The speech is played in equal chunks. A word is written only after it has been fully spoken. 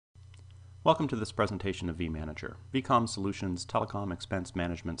Welcome to this presentation of vManager, vCom Solutions' telecom expense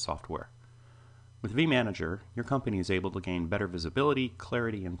management software. With vManager, your company is able to gain better visibility,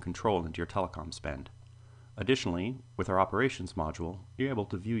 clarity, and control into your telecom spend. Additionally, with our operations module, you're able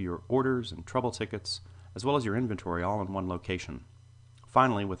to view your orders and trouble tickets, as well as your inventory all in one location.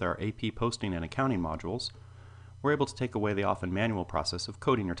 Finally, with our AP posting and accounting modules, we're able to take away the often manual process of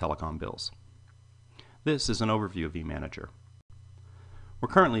coding your telecom bills. This is an overview of vManager. We're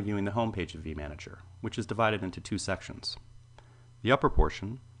currently viewing the home page of vManager, which is divided into two sections. The upper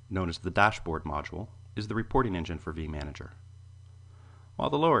portion, known as the dashboard module, is the reporting engine for vManager, while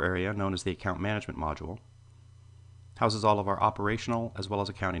the lower area, known as the account management module, houses all of our operational as well as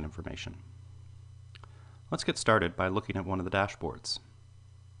accounting information. Let's get started by looking at one of the dashboards.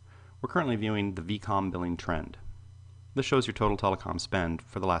 We're currently viewing the vCom billing trend. This shows your total telecom spend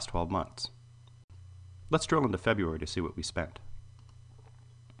for the last 12 months. Let's drill into February to see what we spent.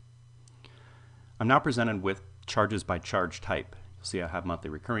 I'm now presented with charges by charge type. You'll see I have monthly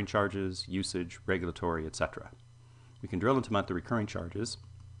recurring charges, usage, regulatory, etc. We can drill into monthly recurring charges.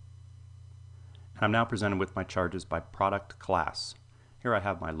 And I'm now presented with my charges by product class. Here I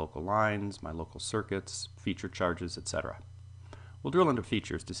have my local lines, my local circuits, feature charges, etc. We'll drill into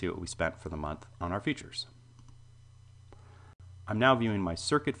features to see what we spent for the month on our features. I'm now viewing my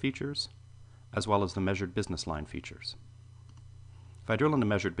circuit features as well as the measured business line features. If I drill into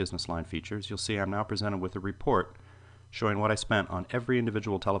measured business line features, you'll see I'm now presented with a report showing what I spent on every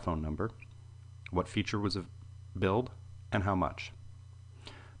individual telephone number, what feature was billed, and how much.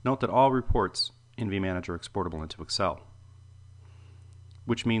 Note that all reports in vManager are exportable into Excel,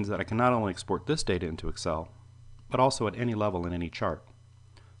 which means that I can not only export this data into Excel, but also at any level in any chart.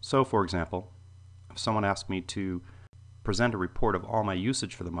 So, for example, if someone asked me to present a report of all my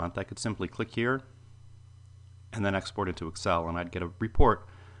usage for the month, I could simply click here and then export it to Excel, and I'd get a report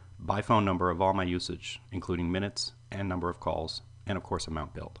by phone number of all my usage, including minutes and number of calls, and of course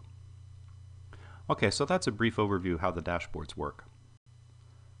amount billed. Okay, so that's a brief overview of how the dashboards work.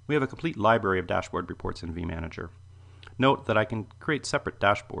 We have a complete library of dashboard reports in vManager. Note that I can create separate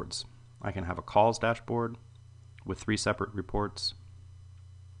dashboards. I can have a calls dashboard with 3 separate reports.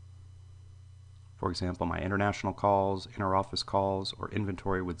 For example, my international calls, inter-office calls, or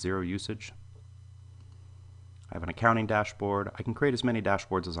inventory with 0 usage. I have an accounting dashboard. I can create as many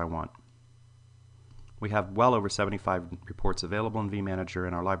dashboards as I want. We have well over 75 reports available in vManager,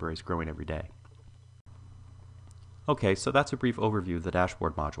 and our library is growing every day. Okay, so that's a brief overview of the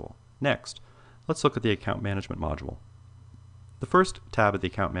dashboard module. Next, let's look at the account management module. The first tab of the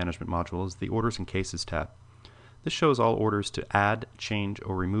account management module is the Orders and Cases tab. This shows all orders to add, change,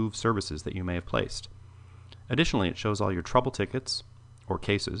 or remove services that you may have placed. Additionally, it shows all your trouble tickets or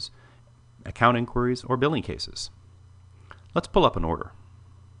cases, account inquiries, or billing cases. Let's pull up an order.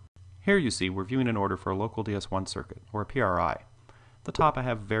 Here you see we're viewing an order for a local DS1 circuit, or a PRI. At the top I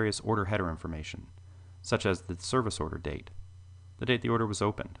have various order header information, such as the service order date, the date the order was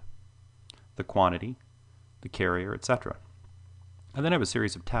opened, the quantity, the carrier, etc. I then have a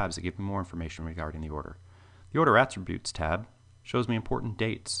series of tabs that give me more information regarding the order. The Order Attributes tab shows me important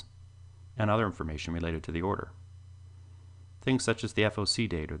dates and other information related to the order. Things such as the FOC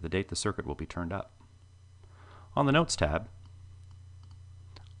date or the date the circuit will be turned up. On the Notes tab,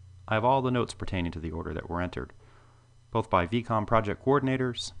 I have all the notes pertaining to the order that were entered, both by vCom project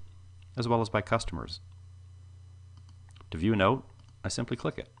coordinators as well as by customers. To view a note, I simply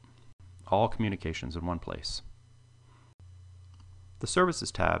click it. All communications in one place. The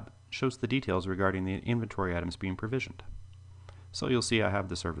Services tab shows the details regarding the inventory items being provisioned. So you'll see I have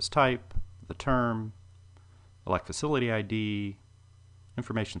the service type, the term, elect facility ID,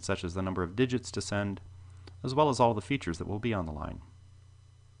 information such as the number of digits to send, as well as all the features that will be on the line.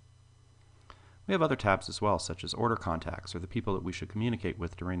 We have other tabs as well, such as order contacts, or the people that we should communicate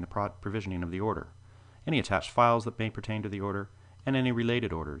with during the provisioning of the order, any attached files that may pertain to the order, and any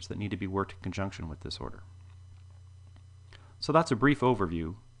related orders that need to be worked in conjunction with this order. So that's a brief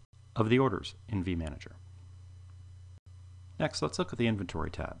overview of the orders in vManager. Next, let's look at the Inventory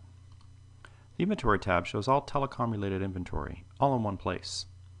tab. The Inventory tab shows all telecom-related inventory, all in one place.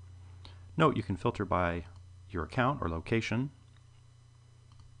 Note you can filter by your account or location,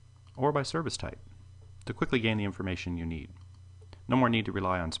 or by service type, to quickly gain the information you need. No more need to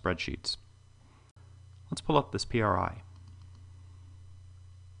rely on spreadsheets. Let's pull up this PRI.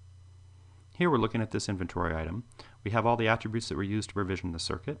 Here we're looking at this inventory item. We have all the attributes that were used to provision the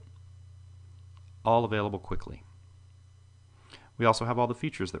circuit, all available quickly. We also have all the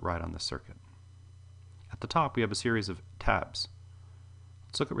features that ride on this circuit. At the top we have a series of tabs.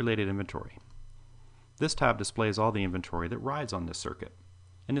 Let's look at related inventory. This tab displays all the inventory that rides on this circuit.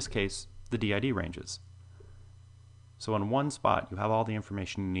 In this case, the DID ranges. So in one spot, you have all the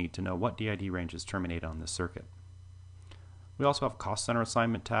information you need to know what DID ranges terminate on this circuit. We also have a cost center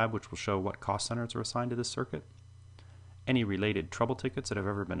assignment tab, which will show what cost centers are assigned to this circuit, any related trouble tickets that have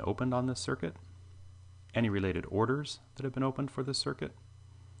ever been opened on this circuit, any related orders that have been opened for this circuit,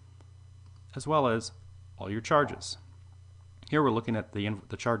 as well as all your charges. Here we're looking at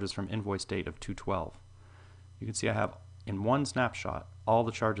the charges from invoice date of 2/12. You can see I have in one snapshot all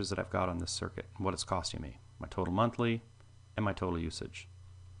the charges that I've got on this circuit and what it's costing me, my total monthly and my total usage.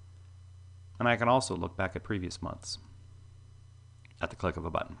 And I can also look back at previous months at the click of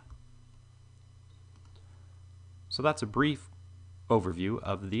a button. So that's a brief overview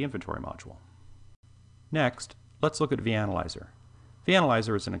of the inventory module. Next, let's look at vAnalyzer.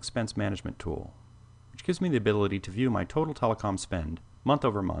 vAnalyzer is an expense management tool, which gives me the ability to view my total telecom spend month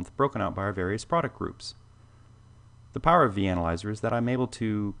over month broken out by our various product groups. The power of vAnalyzer is that I'm able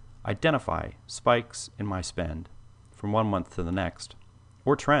to identify spikes in my spend from one month to the next,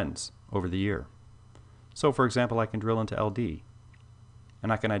 or trends over the year. So for example, I can drill into LD,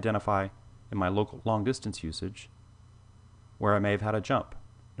 and I can identify in my local long distance usage where I may have had a jump.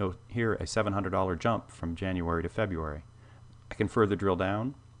 Note here a $700 jump from January to February. I can further drill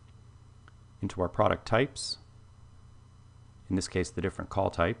down into our product types, in this case the different call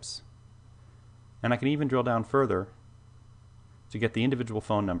types, and I can even drill down further to get the individual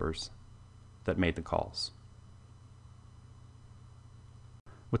phone numbers that made the calls.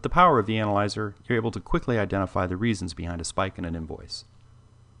 With the power of vAnalyzer, you're able to quickly identify the reasons behind a spike in an invoice.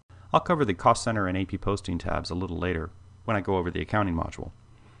 I'll cover the Cost Center and AP Posting tabs a little later when I go over the accounting module.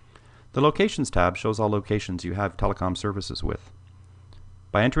 The Locations tab shows all locations you have telecom services with.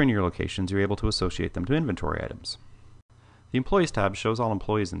 By entering your locations, you're able to associate them to inventory items. The Employees tab shows all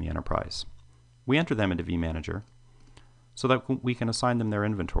employees in the enterprise. We enter them into vManager so that we can assign them their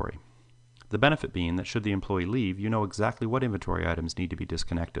inventory. The benefit being that should the employee leave, you know exactly what inventory items need to be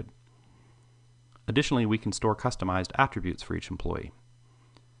disconnected. Additionally, we can store customized attributes for each employee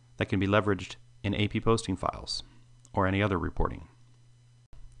that can be leveraged in AP Posting files or any other reporting.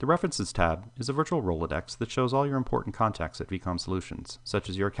 The References tab is a virtual Rolodex that shows all your important contacts at VCOM Solutions, such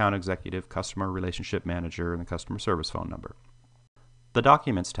as your account executive, customer relationship manager, and the customer service phone number. The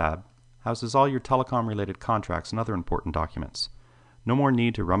Documents tab houses all your telecom-related contracts and other important documents. No more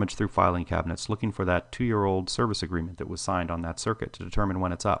need to rummage through filing cabinets looking for that 2-year-old service agreement that was signed on that circuit to determine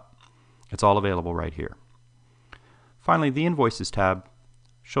when it's up. It's all available right here. Finally, the Invoices tab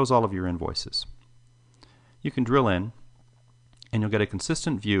shows all of your invoices. You can drill in and you'll get a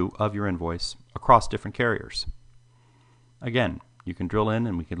consistent view of your invoice across different carriers. Again, you can drill in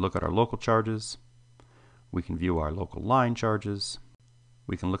and we can look at our local charges, we can view our local line charges,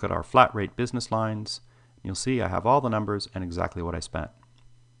 we can look at our flat rate business lines. You'll see I have all the numbers and exactly what I spent.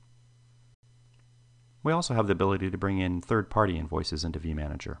 We also have the ability to bring in third-party invoices into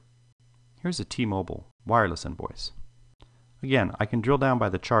vManager. Here's a T-Mobile wireless invoice. Again, I can drill down by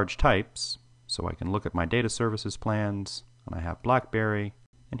the charge types, so I can look at my data services plans, and I have BlackBerry,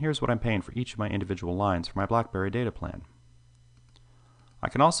 and here's what I'm paying for each of my individual lines for my BlackBerry data plan. I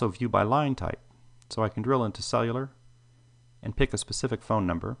can also view by line type, so I can drill into cellular and pick a specific phone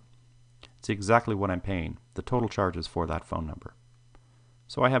number, see exactly what I'm paying, the total charges for that phone number.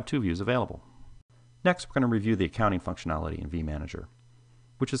 So I have two views available. Next, we're going to review the accounting functionality in vManager,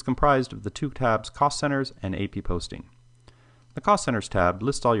 which is comprised of the two tabs Cost Centers and AP Posting. The Cost Centers tab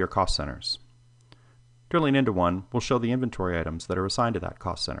lists all your cost centers. Drilling into one will show the inventory items that are assigned to that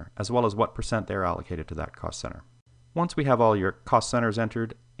cost center, as well as what % they are allocated to that cost center. Once we have all your cost centers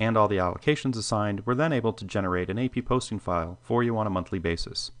entered and all the allocations assigned, we're then able to generate an AP Posting file for you on a monthly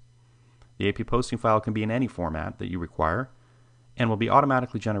basis. The AP Posting file can be in any format that you require and will be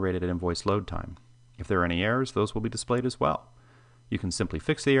automatically generated at invoice load time. If there are any errors, those will be displayed as well. You can simply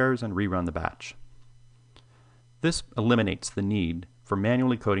fix the errors and rerun the batch. This eliminates the need for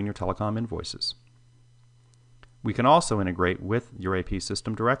manually coding your telecom invoices. We can also integrate with your AP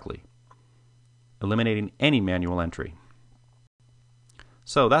system directly, eliminating any manual entry.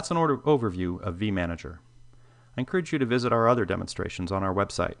 So that's an overview of vManager. I encourage you to visit our other demonstrations on our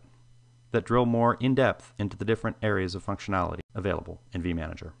website that drill more in-depth into the different areas of functionality available in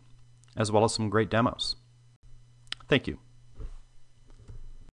vManager, as well as some great demos. Thank you.